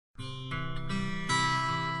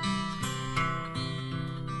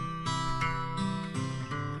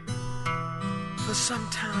For some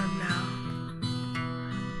time now,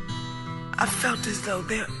 I felt as though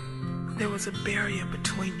there was a barrier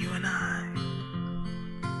between you and I.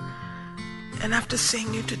 And after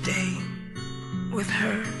seeing you today with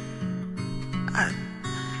her,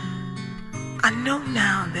 I know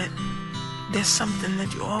now that there's something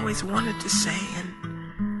that you always wanted to say,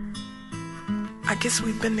 and I guess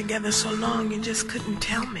we've been together so long you just couldn't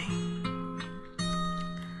tell me.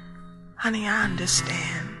 Honey, I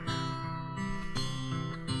understand.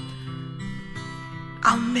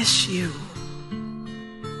 I'll miss you.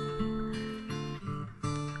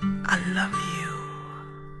 I love you.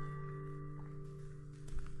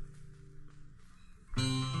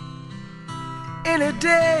 Any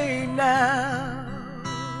day now,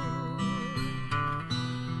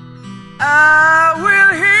 I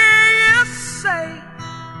will hear you say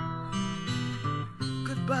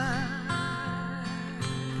goodbye,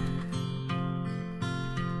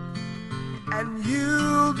 and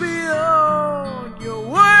you'll be on your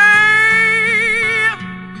way.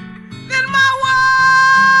 Then my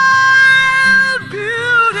wild,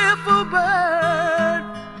 beautiful bird,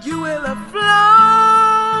 you will have flown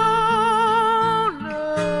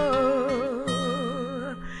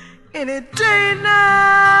any day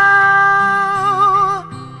now.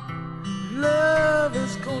 Love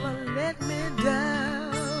is gonna let me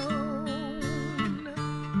down.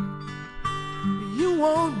 You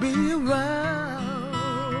won't be around.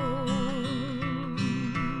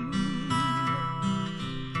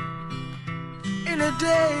 Any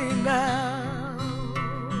day now.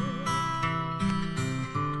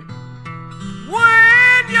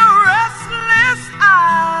 When your restless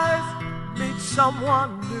eyes meet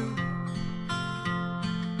someone new,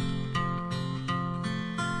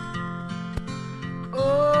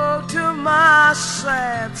 oh, to my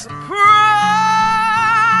sad surprise,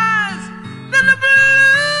 then the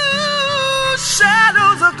blue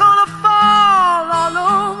shadows are gonna fall all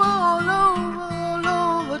over, all over,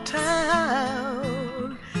 all over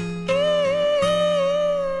town. Any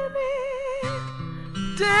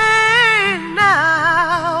day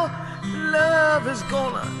now, love is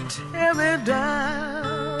gonna tear me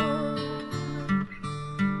down.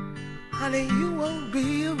 Honey, you won't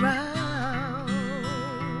be around.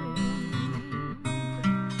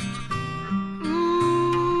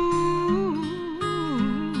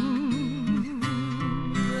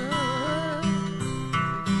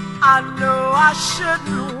 I know I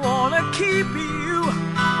shouldn't want to keep you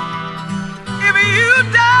if you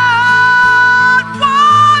don't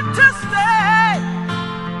want to stay,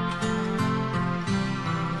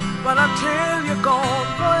 but until you're gone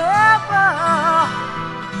forever,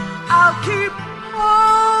 I'll keep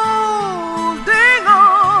holding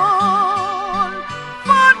on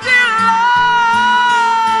for dear life,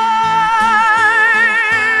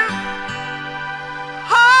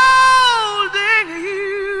 holding you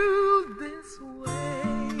this way.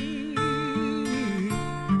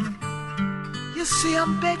 You see,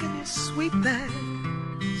 I'm begging you, sweet thing,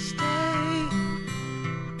 stay.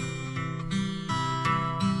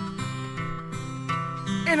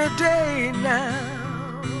 Any day now.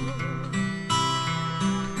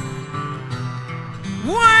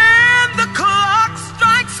 When the clock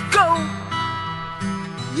strikes go,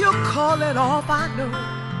 you'll call it off, I know,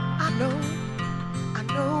 I know, I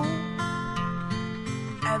know.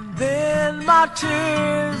 And then my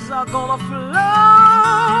tears are gonna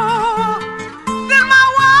flow. Then my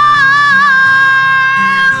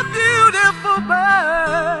wild, beautiful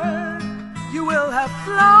bird, you will have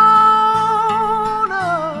flown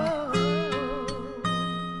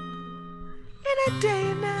any day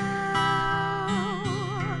now.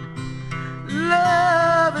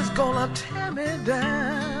 Love is gonna tear me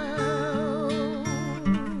down,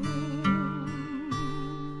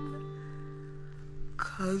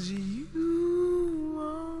 'cause you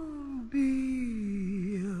won't be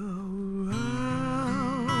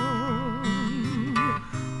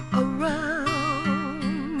around.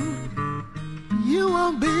 You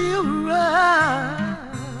won't be around.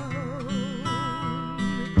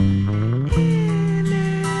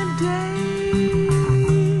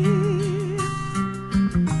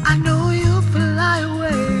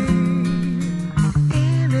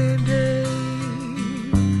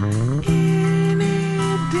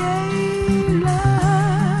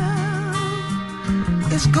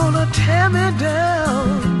 It's gonna tear me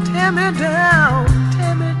down, tear me down,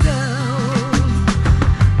 tear me down.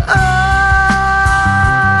 Oh,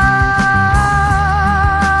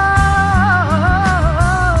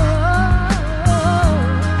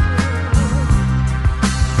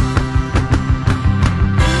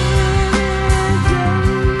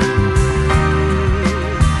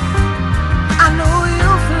 I know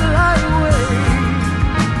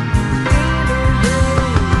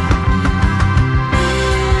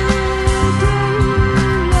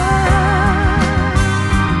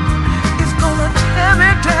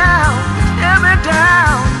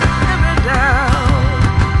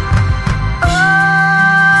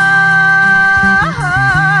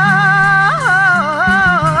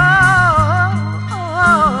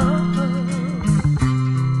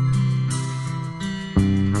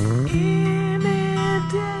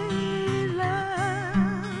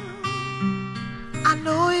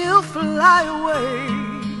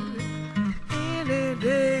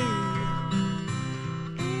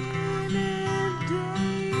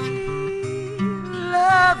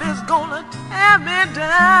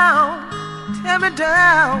tear me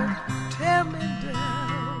down,